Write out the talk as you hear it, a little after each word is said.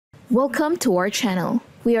Welcome to our channel.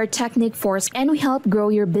 We are Technic Force and we help grow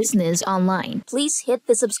your business online. Please hit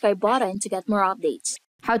the subscribe button to get more updates.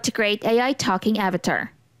 How to create AI talking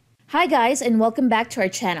avatar. Hi guys, and welcome back to our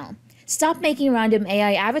channel. Stop making random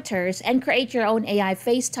AI avatars and create your own AI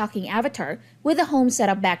face talking avatar with a home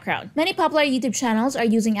setup background. Many popular YouTube channels are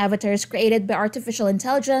using avatars created by artificial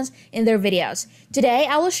intelligence in their videos. Today,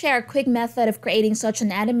 I will share a quick method of creating such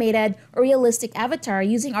an animated or realistic avatar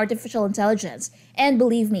using artificial intelligence. And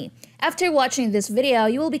believe me, after watching this video,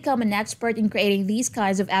 you will become an expert in creating these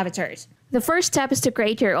kinds of avatars. The first step is to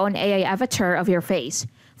create your own AI avatar of your face.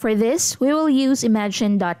 For this, we will use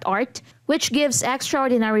Imagine.art, which gives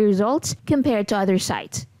extraordinary results compared to other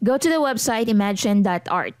sites. Go to the website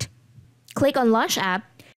Imagine.art. Click on Launch App.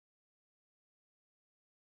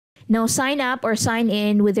 Now sign up or sign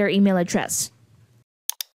in with your email address.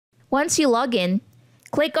 Once you log in,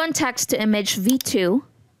 click on Text to Image V2.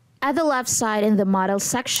 At the left side in the Model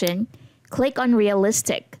section, click on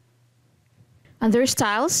Realistic. Under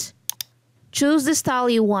Styles, choose the style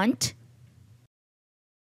you want.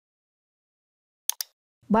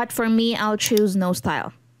 But for me, I'll choose no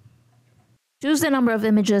style. Choose the number of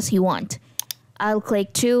images you want. I'll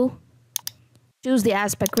click 2. Choose the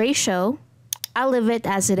aspect ratio. I'll leave it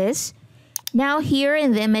as it is. Now here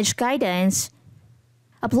in the image guidance,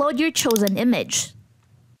 upload your chosen image.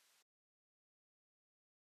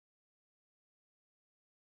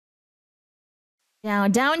 Now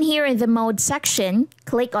down here in the mode section,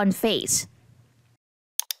 click on face.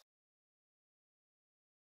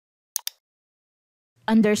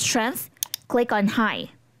 Under strength, click on high.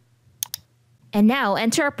 And now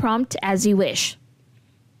enter a prompt as you wish.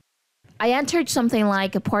 I entered something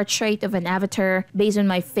like a portrait of an avatar based on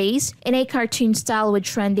my face in a cartoon style with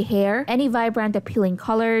trendy hair, any vibrant appealing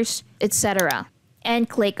colors, etc. And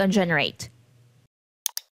click on generate.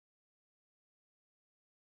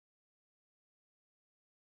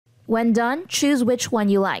 When done, choose which one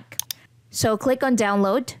you like. So click on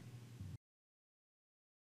download.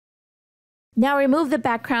 Now remove the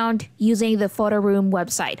background using the PhotoRoom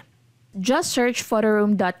website. Just search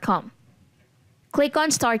photoroom.com. Click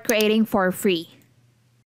on Start Creating for free.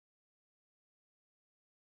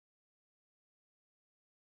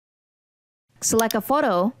 Select a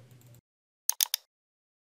photo.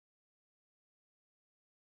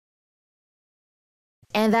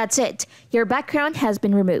 And that's it. Your background has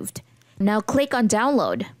been removed. Now click on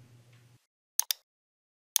Download.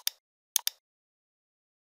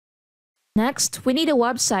 Next, we need a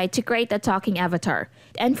website to create a talking avatar.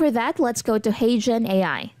 And for that, let's go to HeyGen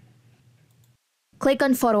AI. Click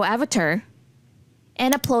on Photo Avatar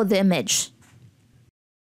and upload the image.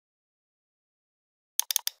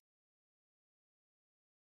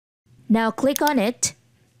 Now click on it,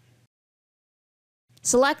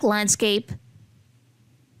 select Landscape,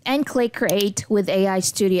 and click Create with AI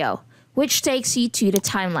Studio, which takes you to the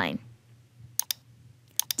timeline.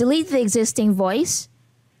 Delete the existing voice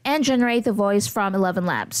and generate the voice from 11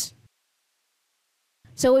 Labs.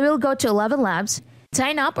 So we will go to 11 Labs,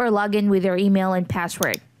 sign up or log in with your email and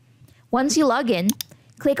password. Once you log in,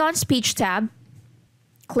 click on Speech tab,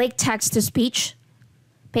 click Text to Speech,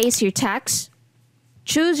 paste your text,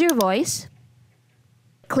 choose your voice,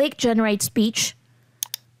 click Generate Speech,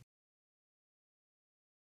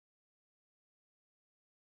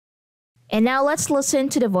 and now let's listen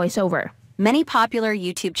to the voiceover. Many popular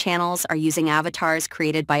YouTube channels are using avatars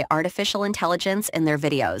created by artificial intelligence in their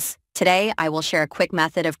videos. Today, I will share a quick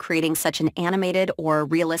method of creating such an animated or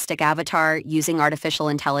realistic avatar using artificial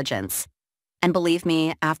intelligence. And believe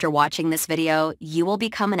me, after watching this video, you will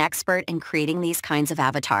become an expert in creating these kinds of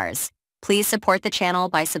avatars. Please support the channel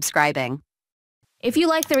by subscribing. If you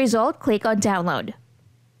like the result, click on Download.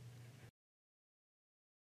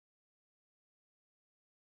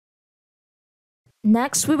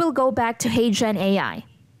 Next, we will go back to HeyGen AI.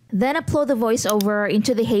 Then upload the voiceover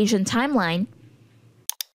into the HeyGen timeline.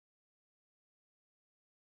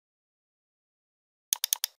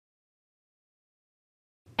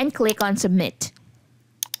 And click on Submit.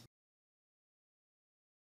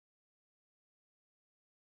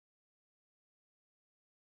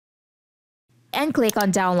 And click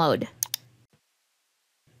on Download.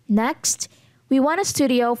 Next, we want a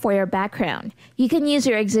studio for your background. You can use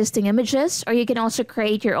your existing images, or you can also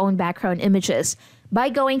create your own background images by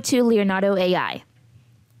going to Leonardo AI.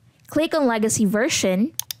 Click on Legacy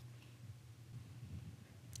Version.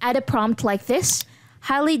 Add a prompt like this: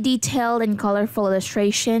 highly detailed and colorful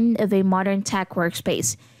illustration of a modern tech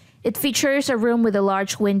workspace. It features a room with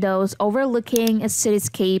large windows overlooking a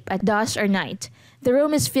cityscape at dusk or night. The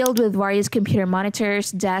room is filled with various computer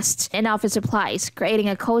monitors, desks, and office supplies, creating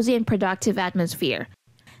a cozy and productive atmosphere.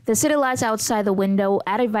 The city lights outside the window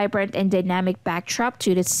add a vibrant and dynamic backdrop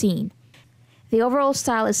to the scene. The overall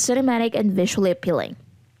style is cinematic and visually appealing.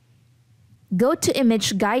 Go to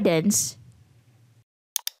Image Guidance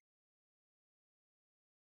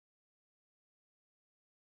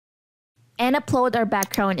and upload our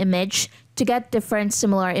background image to get different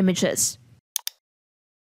similar images.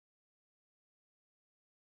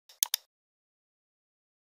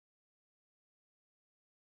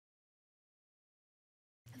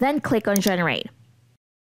 Then click on Generate.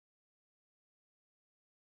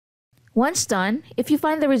 Once done, if you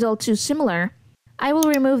find the result too similar, I will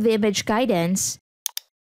remove the image guidance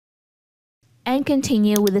and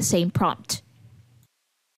continue with the same prompt.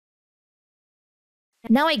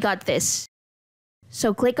 Now I got this.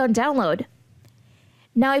 So click on Download.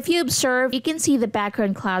 Now if you observe, you can see the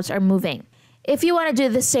background clouds are moving. If you want to do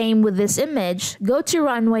the same with this image, go to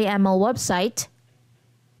Runway ML website,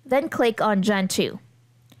 then click on Gen 2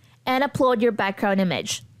 and upload your background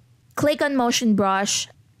image. Click on Motion Brush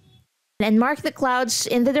and mark the clouds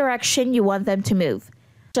in the direction you want them to move.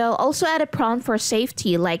 So also add a prompt for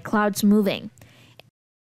safety like clouds moving.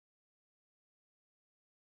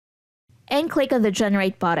 And click on the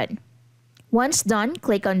Generate button. Once done,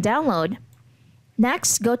 click on Download.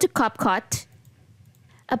 Next, go to Copcut.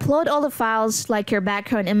 Upload all the files like your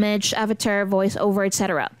background image, avatar, voiceover,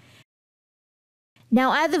 etc.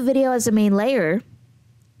 Now add the video as the main layer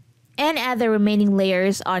and add the remaining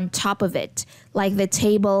layers on top of it, like the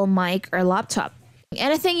table, mic, or laptop.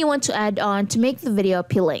 Anything you want to add on to make the video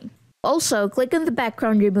appealing. Also, click on the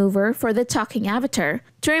background remover for the talking avatar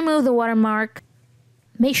to remove the watermark.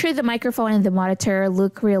 Make sure the microphone and the monitor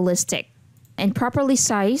look realistic and properly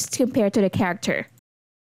sized compared to the character.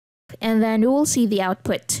 And then we will see the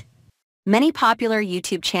output. Many popular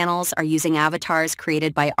YouTube channels are using avatars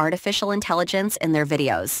created by artificial intelligence in their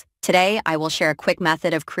videos. Today, I will share a quick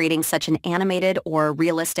method of creating such an animated or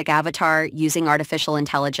realistic avatar using artificial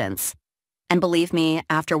intelligence. And believe me,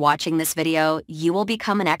 after watching this video, you will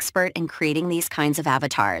become an expert in creating these kinds of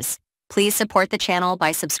avatars. Please support the channel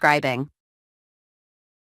by subscribing.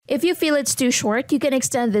 If you feel it's too short, you can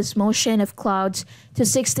extend this motion of clouds to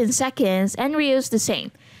 16 seconds and reuse the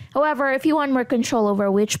same. However, if you want more control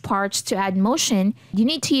over which parts to add motion, you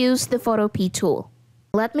need to use the Photo P tool.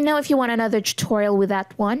 Let me know if you want another tutorial with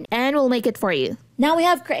that one, and we'll make it for you. Now we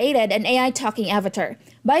have created an AI talking avatar.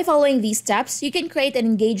 By following these steps, you can create an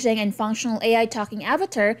engaging and functional AI talking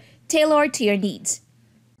avatar tailored to your needs.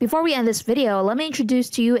 Before we end this video, let me introduce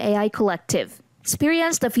to you AI Collective.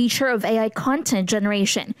 Experience the feature of AI content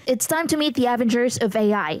generation. It's time to meet the Avengers of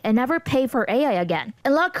AI and never pay for AI again.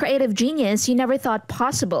 Unlock creative genius you never thought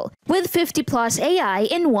possible with 50 plus AI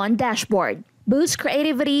in one dashboard. Boost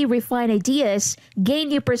creativity, refine ideas, gain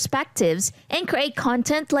new perspectives, and create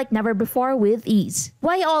content like never before with ease.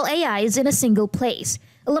 Why all AIs in a single place?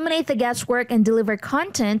 Eliminate the guesswork and deliver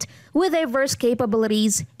content with diverse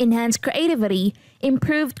capabilities, enhanced creativity,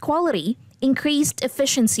 improved quality, increased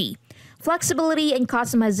efficiency, flexibility and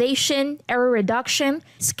customization, error reduction,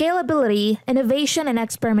 scalability, innovation and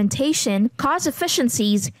experimentation, cost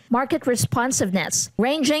efficiencies, market responsiveness,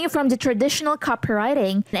 ranging from the traditional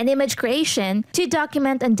copywriting and image creation to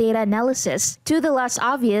document and data analysis to the less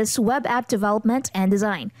obvious web app development and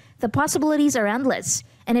design. The possibilities are endless,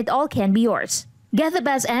 and it all can be yours. Get the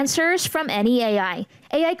best answers from any AI.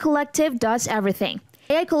 AI Collective does everything.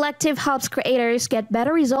 AI Collective helps creators get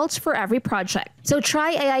better results for every project. So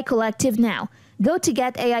try AI Collective now. Go to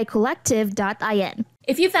getaicollective.in.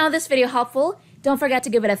 If you found this video helpful, don't forget to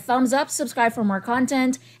give it a thumbs up, subscribe for more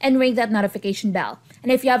content, and ring that notification bell.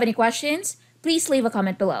 And if you have any questions, please leave a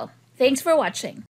comment below. Thanks for watching.